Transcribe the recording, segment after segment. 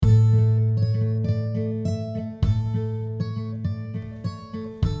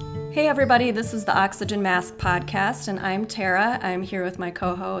Hey everybody, this is the Oxygen Mask Podcast, and I'm Tara. I'm here with my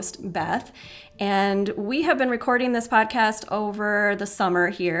co-host, Beth, and we have been recording this podcast over the summer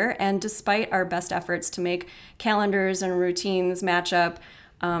here, and despite our best efforts to make calendars and routines match up,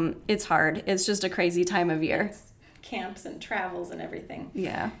 it's hard. It's just a crazy time of year. Camps and travels and everything.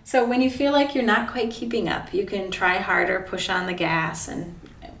 Yeah. So when you feel like you're not quite keeping up, you can try harder, push on the gas and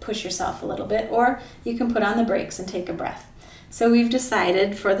push yourself a little bit, or you can put on the brakes and take a breath. So we've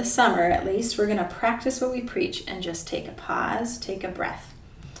decided, for the summer at least, we're going to practice what we preach and just take a pause, take a breath.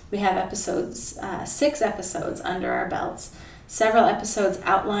 We have 6 episodes under our belts, several episodes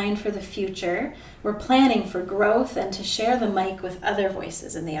outlined for the future. We're planning for growth and to share the mic with other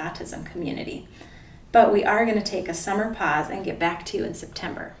voices in the autism community. But we are going to take a summer pause and get back to you in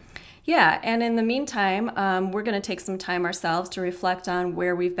September. Yeah, and in the meantime, we're going to take some time ourselves to reflect on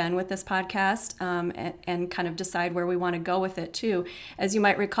where we've been with this podcast and kind of decide where we want to go with it too. As you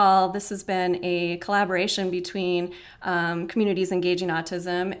might recall, this has been a collaboration between Communities Engaging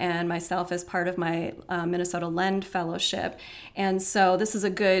Autism and myself as part of my Minnesota Lend Fellowship. And so this is a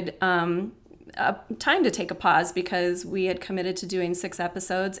good time to take a pause because we had committed to doing 6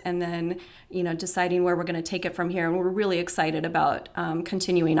 episodes and then, deciding where we're going to take it from here. And we're really excited about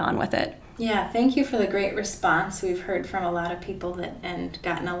continuing on with it. Yeah, thank you for the great response. We've heard from a lot of people and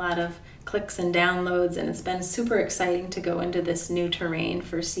gotten a lot of clicks and downloads, and it's been super exciting to go into this new terrain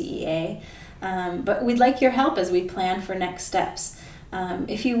for CEA. But we'd like your help as we plan for next steps.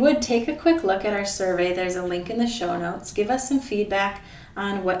 If you would take a quick look at our survey, there's a link in the show notes. Give us some feedback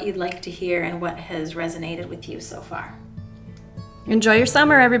on what you'd like to hear and what has resonated with you so far. Enjoy your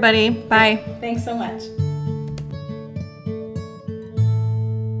summer, everybody. Bye. Thanks so much.